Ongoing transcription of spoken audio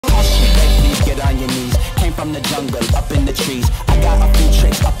came from the jungle, up in the trees. I got a few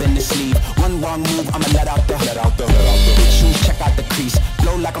tricks up in the sleeve. One wrong move, I'ma let out the big shoes, check out the crease.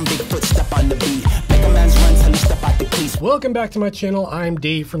 Blow like I'm Bigfoot, step on the beat. Make a man's run till he step out the crease. Welcome back to my channel. I'm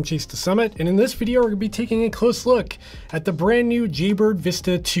Dave from Chase to Summit, and in this video we're going to be taking a close look at the brand new Jaybird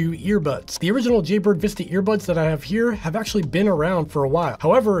Vista 2 earbuds. The original Jaybird Vista earbuds that I have here have actually been around for a while.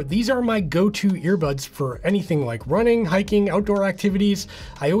 However, these are my go-to earbuds for anything like running, hiking, outdoor activities.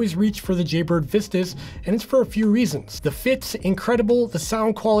 I always reach for the Jaybird Vistas, and it's for a few reasons. The fit's incredible, the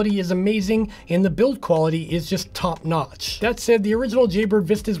sound quality is amazing, and the build quality is just top-notch. That said, the original Jaybird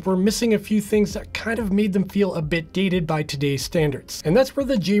Vistas were missing a few things that kind of made them feel a bit dated by today's standards. And that's where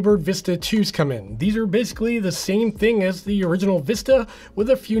the Jaybird Vista 2s come in. These are basically the same thing as the original Vista with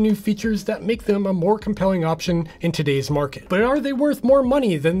a few new features that make them a more compelling option in today's market. But are they worth more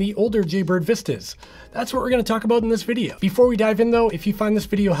money than the older Jaybird Vistas? That's what we're going to talk about in this video. Before we dive in though, if you find this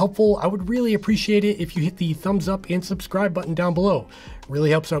video helpful, I would really appreciate it if you hit the thumbs up and subscribe button down below. It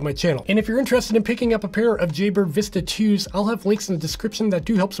really helps out my channel. And if you're interested in picking up a pair of Jaybird Vista 2s, I'll have links in the description that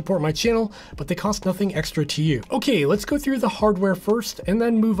do help support my channel, but they cost nothing extra to you. Okay, let's go through the hardware first and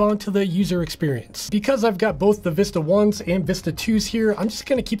then move on to the user experience. Because I've got both the Vista 1s and Vista 2s here, I'm just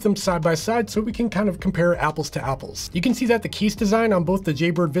going to keep them side by side so we can kind of compare apples to apples. You can see that the case design on both the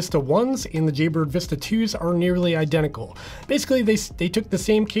Jaybird Vista 1s and the Jaybird Vista 2s are nearly identical. Basically, they took the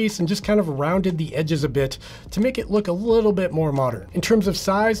same case and just kind of rounded the edges a bit to make it look a little bit more modern. In terms of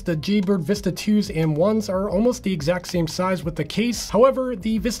size, the Jaybird Vista 2s and 1s are almost the exact same size with the case. However,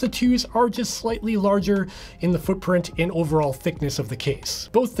 the Vista 2s are just slightly larger in the footprint and overall thickness of the case.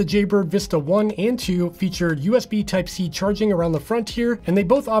 Both the Jaybird Vista 1 and 2 featured USB Type-C charging around the front here, and they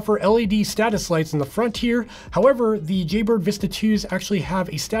both offer LED status lights in the front here. However, the Jaybird Vista 2s actually have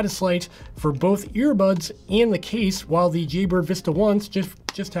a status light for both earbuds and the case, while the Jaybird Vista 1s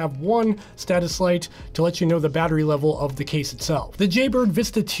just have one status light to let you know the battery level of the case itself. The Jaybird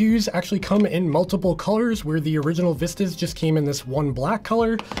Vista 2s actually come in multiple colors, where the original Vistas just came in this one black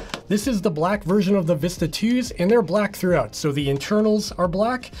color. This is the black version of the Vista 2s, and they're black throughout. So the internals are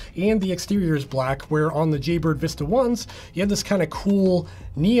black and the exterior is black, where on the Jaybird Vista 1s, you had this kind of cool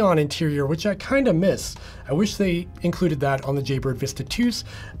neon interior, which I kind of miss. I wish they included that on the Jaybird Vista 2s,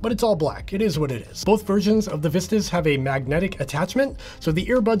 but it's all black. It is what it is. Both versions of the Vistas have a magnetic attachment, so the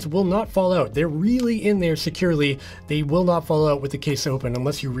earbuds will not fall out. They're really in there securely. They will not fall out with the case open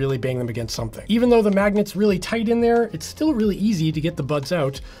unless you really bang them against something. Even though the magnet's really tight in there, it's still really easy to get the buds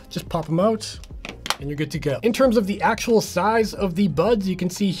out. Just pop them out and you're good to go. In terms of the actual size of the buds, you can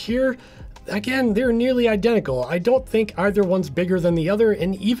see here, again, they're nearly identical. I don't think either one's bigger than the other,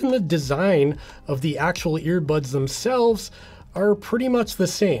 and even the design of the actual earbuds themselves are pretty much the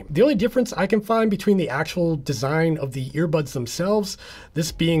same. The only difference I can find between the actual design of the earbuds themselves,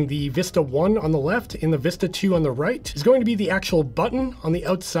 this being the Vista 1 on the left and the Vista 2 on the right, is going to be the actual button on the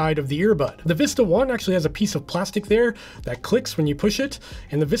outside of the earbud. The Vista 1 actually has a piece of plastic there that clicks when you push it,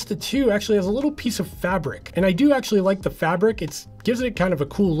 and the Vista 2 actually has a little piece of fabric. And I do actually like the fabric. It gives it kind of a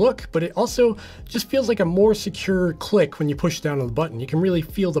cool look, but it also just feels like a more secure click when you push down on the button. You can really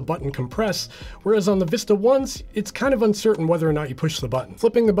feel the button compress, whereas on the Vista 1s, it's kind of uncertain whether or not you push the button.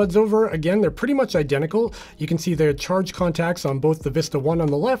 Flipping the buds over, again, they're pretty much identical. You can see their charge contacts on both the Vista 1 on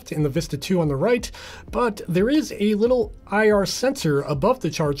the left and the Vista 2 on the right, but there is a little IR sensor above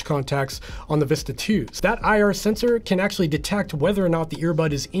the charge contacts on the Vista 2s. That IR sensor can actually detect whether or not the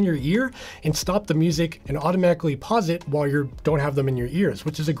earbud is in your ear and stop the music and automatically pause it while you don't have them in your ears,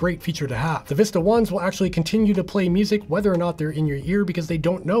 which is a great feature to have. The Vista 1s will actually continue to play music whether or not they're in your ear because they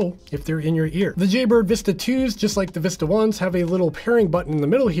don't know if they're in your ear. The Jaybird Vista 2s, just like the Vista 1s, have a little pairing button in the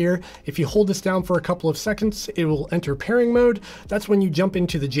middle here. If you hold this down for a couple of seconds, it will enter pairing mode. That's when you jump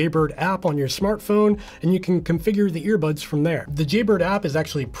into the Jaybird app on your smartphone and you can configure the earbuds from there. The Jaybird app is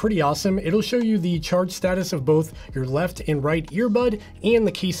actually pretty awesome. It'll show you the charge status of both your left and right earbud and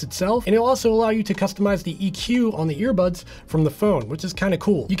the case itself, and it'll also allow you to customize the EQ on the earbuds from the phone, which is kind of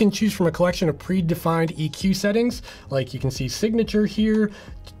cool. You can choose from a collection of predefined EQ settings, like you can see signature here.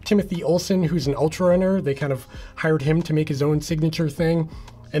 Timothy Olsen, who's an ultra runner, they kind of hired him to make his own signature thing.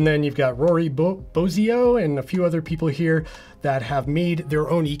 And then you've got Rory Bozio and a few other people here that have made their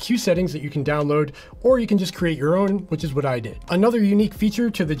own EQ settings that you can download, or you can just create your own, which is what I did. Another unique feature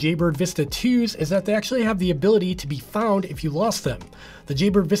to the Jaybird Vista 2s is that they actually have the ability to be found if you lost them. The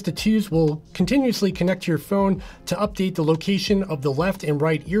Jaybird Vista 2s will continuously connect to your phone to update the location of the left and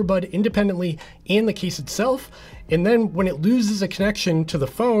right earbud independently and the case itself. And then when it loses a connection to the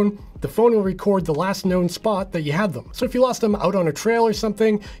phone will record the last known spot that you had them. So if you lost them out on a trail or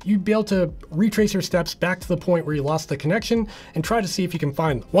something, you'd be able to retrace your steps back to the point where you lost the connection and try to see if you can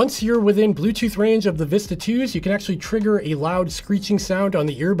find them. Once you're within Bluetooth range of the Vista 2s, you can actually trigger a loud screeching sound on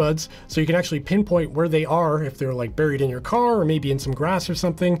the earbuds, so you can actually pinpoint where they are if they're like buried in your car or maybe in some grass or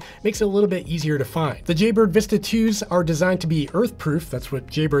something. Makes it a little bit easier to find. The Jaybird Vista 2s are designed to be earth-proof, that's what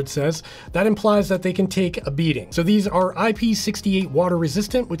Jaybird says. That implies that they can take a beating. So these are IP68 water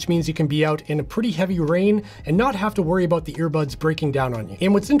resistant, which means you can be out in a pretty heavy rain and not have to worry about the earbuds breaking down on you.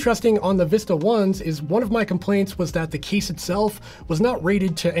 And what's interesting on the Vista 1s is one of my complaints was that the case itself was not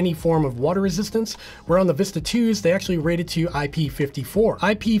rated to any form of water resistance, where on the Vista 2s, they actually rated to IP54.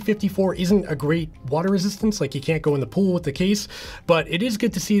 IP54 isn't a great water resistance, like you can't go in the pool with the case, but it is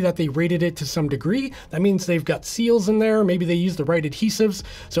good to see that they rated it to some degree. That means they've got seals in there, maybe they use the right adhesives,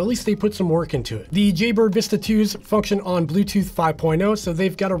 so at least they put some work into it. The Jaybird Vista 2s function on Bluetooth 5.0, so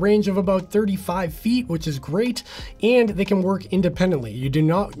they've got a range of about 35 feet, which is great, and they can work independently. You do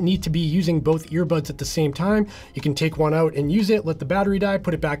not need to be using both earbuds at the same time. You can take one out and use it, let the battery die,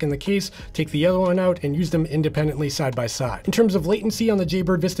 put it back in the case, take the other one out, and use them independently side by side. In terms of latency on the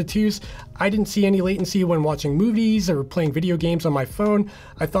Jaybird Vista 2s, I didn't see any latency when watching movies or playing video games on my phone.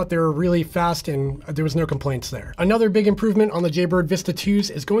 I thought they were really fast and there was no complaints there. Another big improvement on the Jaybird Vista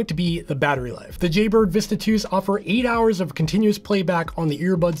 2s is going to be the battery life. The Jaybird Vista 2s offer 8 hours of continuous playback on the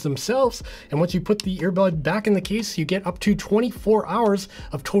earbuds themselves, and once you put the earbud back in the case, you get up to 24 hours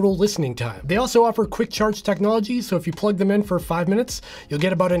of total listening time. They also offer quick charge technology, so if you plug them in for 5 minutes, you'll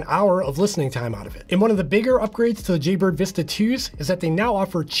get about an hour of listening time out of it. And one of the bigger upgrades to the Jaybird Vista 2s is that they now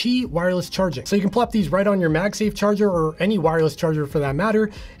offer Qi wireless charging. So you can plop these right on your MagSafe charger or any wireless charger for that matter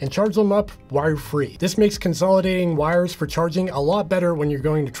and charge them up wire-free. This makes consolidating wires for charging a lot better when you're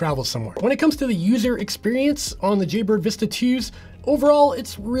going to travel somewhere. When it comes to the user experience on the Jaybird Vista 2s, overall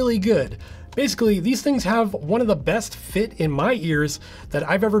it's really good. Basically, these things have one of the best fit in my ears that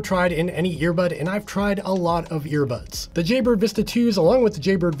I've ever tried in any earbud, and I've tried a lot of earbuds. The Jaybird Vista 2s, along with the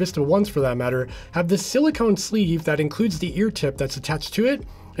Jaybird Vista 1s for that matter, have this silicone sleeve that includes the ear tip that's attached to it,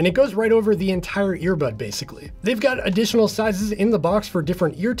 and it goes right over the entire earbud basically. They've got additional sizes in the box for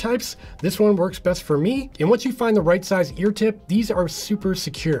different ear types. This one works best for me, and once you find the right size ear tip, these are super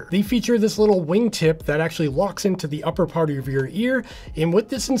secure. They feature this little wing tip that actually locks into the upper part of your ear, and with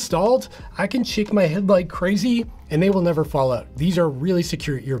this installed, I can shake my head like crazy and they will never fall out. These are really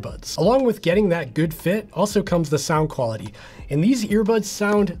secure earbuds. Along with getting that good fit also comes the sound quality, and these earbuds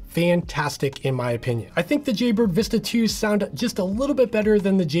sound fantastic in my opinion. I think the Jaybird Vista 2s sound just a little bit better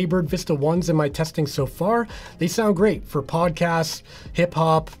than the Jaybird Vista 1s in my testing so far. They sound great for podcasts, hip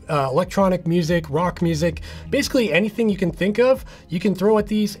hop, electronic music, rock music, basically anything you can think of, you can throw at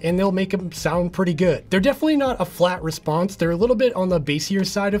these and they'll make them sound pretty good. They're definitely not a flat response. They're a little bit on the bassier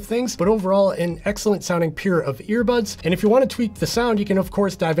side of things, but overall an excellent sounding pair of earbuds. And if you want to tweak the sound, you can of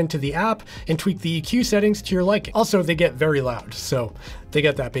course dive into the app and tweak the EQ settings to your liking. Also, they get very loud, so they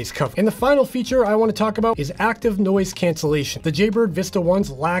get that bass covered. And the final feature I want to talk about is active noise cancellation. The Jaybird Vista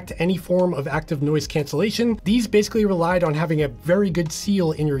 1s lacked any form of active noise cancellation. These basically relied on having a very good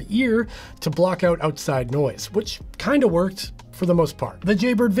seal in your ear to block out outside noise, which kind of worked for the most part. The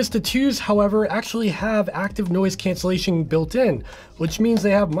Jaybird Vista 2s, however, actually have active noise cancellation built in, which means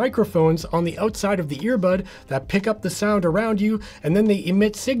they have microphones on the outside of the earbud that pick up the sound around you, and then they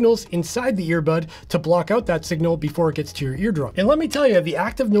emit signals inside the earbud to block out that signal before it gets to your eardrum. And let me tell you, the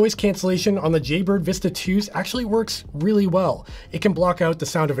active noise cancellation on the Jaybird Vista 2s actually works really well. It can block out the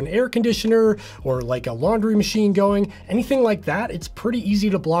sound of an air conditioner or like a laundry machine going, anything like that. It's pretty easy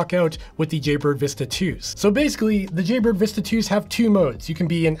to block out with the Jaybird Vista 2s. So basically, the Jaybird Vista 2s have two modes. You can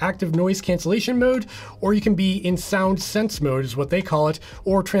be in active noise cancellation mode, or you can be in SoundSense mode is what they call it,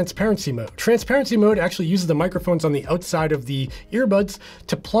 or transparency mode. Transparency mode actually uses the microphones on the outside of the earbuds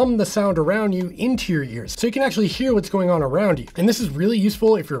to plumb the sound around you into your ears, so you can actually hear what's going on around you. And this is really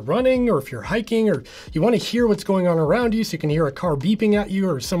useful if you're running or if you're hiking or you want to hear what's going on around you, so you can hear a car beeping at you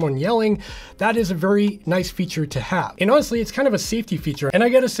or someone yelling. That is a very nice feature to have. And honestly, it's kind of a safety feature. And I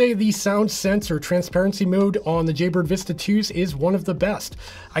gotta say, the SoundSense or transparency mode on the Jaybird Vista 2s is one of the best.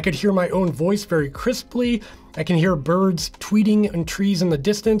 I could hear my own voice very crisply. I can hear birds tweeting and trees in the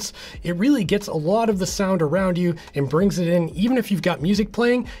distance. It really gets a lot of the sound around you and brings it in. Even if you've got music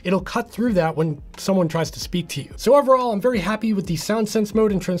playing, it'll cut through that when someone tries to speak to you. So overall, I'm very happy with the SoundSense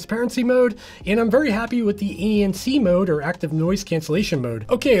mode and transparency mode, and I'm very happy with the ANC mode or active noise cancellation mode.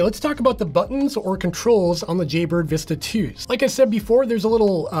 Okay, let's talk about the buttons or controls on the Jaybird Vista 2s. Like I said before, there's a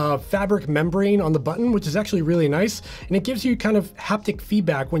little fabric membrane on the button, which is actually really nice, and it gives you kind of haptic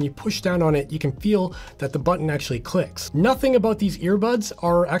feedback. When you push down on it, you can feel that the button button actually clicks. Nothing about these earbuds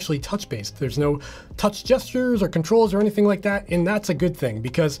are actually touch-based. There's no touch gestures or controls or anything like that, and that's a good thing,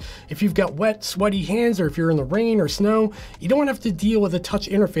 because if you've got wet, sweaty hands, or if you're in the rain or snow, you don't have to deal with a touch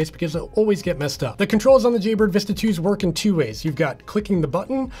interface because it'll always get messed up. The controls on the Jaybird Vista 2s work in two ways. You've got clicking the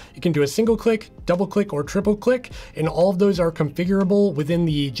button, you can do a single click, double click, or triple click, and all of those are configurable within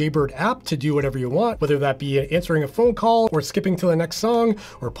the Jaybird app to do whatever you want, whether that be answering a phone call or skipping to the next song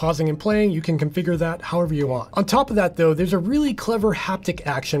or pausing and playing. You can configure that however you want. On top of that though, there's a really clever haptic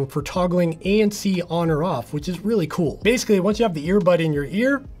action for toggling ANC on or off, which is really cool. Basically, once you have the earbud in your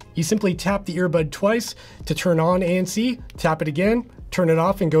ear, you simply tap the earbud twice to turn on ANC, tap it again, turn it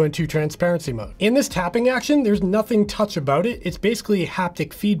off, and go into transparency mode. In this tapping action, there's nothing touch about it. It's basically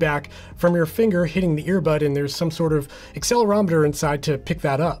haptic feedback from your finger hitting the earbud, and there's some sort of accelerometer inside to pick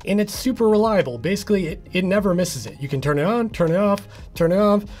that up. And it's super reliable. Basically, it never misses it. You can turn it on, turn it off, turn it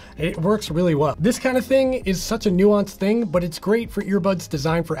off. It works really well. This kind of thing is such a nuanced thing, but it's great for earbuds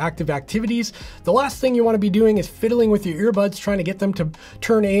designed for active activities. The last thing you want to be doing is fiddling with your earbuds, trying to get them to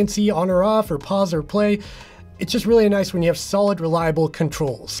turn ANC on or off or pause or play. It's just really nice when you have solid, reliable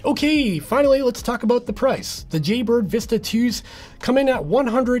controls. Okay, finally, let's talk about the price. The Jaybird Vista 2s come in at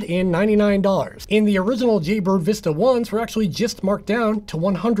 $199. And the original Jaybird Vista 1s were actually just marked down to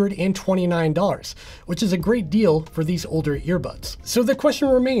 $129, which is a great deal for these older earbuds. So the question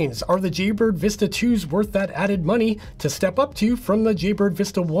remains, are the Jaybird Vista 2s worth that added money to step up to from the Jaybird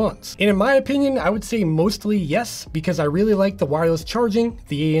Vista 1s? And in my opinion, I would say mostly yes, because I really like the wireless charging,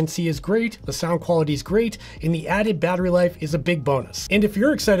 the ANC is great, the sound quality is great, and the added battery life is a big bonus. And if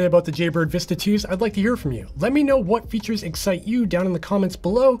you're excited about the Jaybird Vista 2s, I'd like to hear from you. Let me know what features excite you down in the comments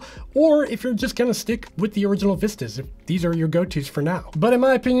below, or if you're just gonna stick with the original Vistas, if these are your go-tos for now. But in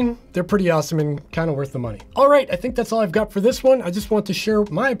my opinion, they're pretty awesome and kind of worth the money. All right, I think that's all I've got for this one. I just want to share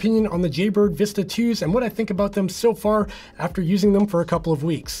my opinion on the Jaybird Vista 2s and what I think about them so far after using them for a couple of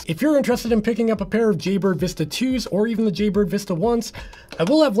weeks. If you're interested in picking up a pair of Jaybird Vista 2s or even the Jaybird Vista 1s, I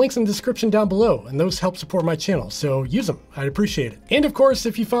will have links in the description down below, and those help support my channel, so use them. I'd appreciate it. And of course,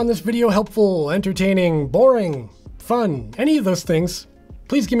 if you found this video helpful, entertaining, boring, fun, any of those things,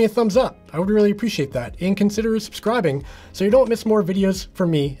 please give me a thumbs up. I would really appreciate that. And consider subscribing so you don't miss more videos from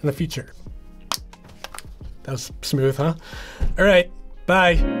me in the future. That was smooth, huh? All right,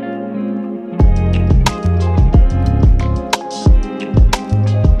 bye.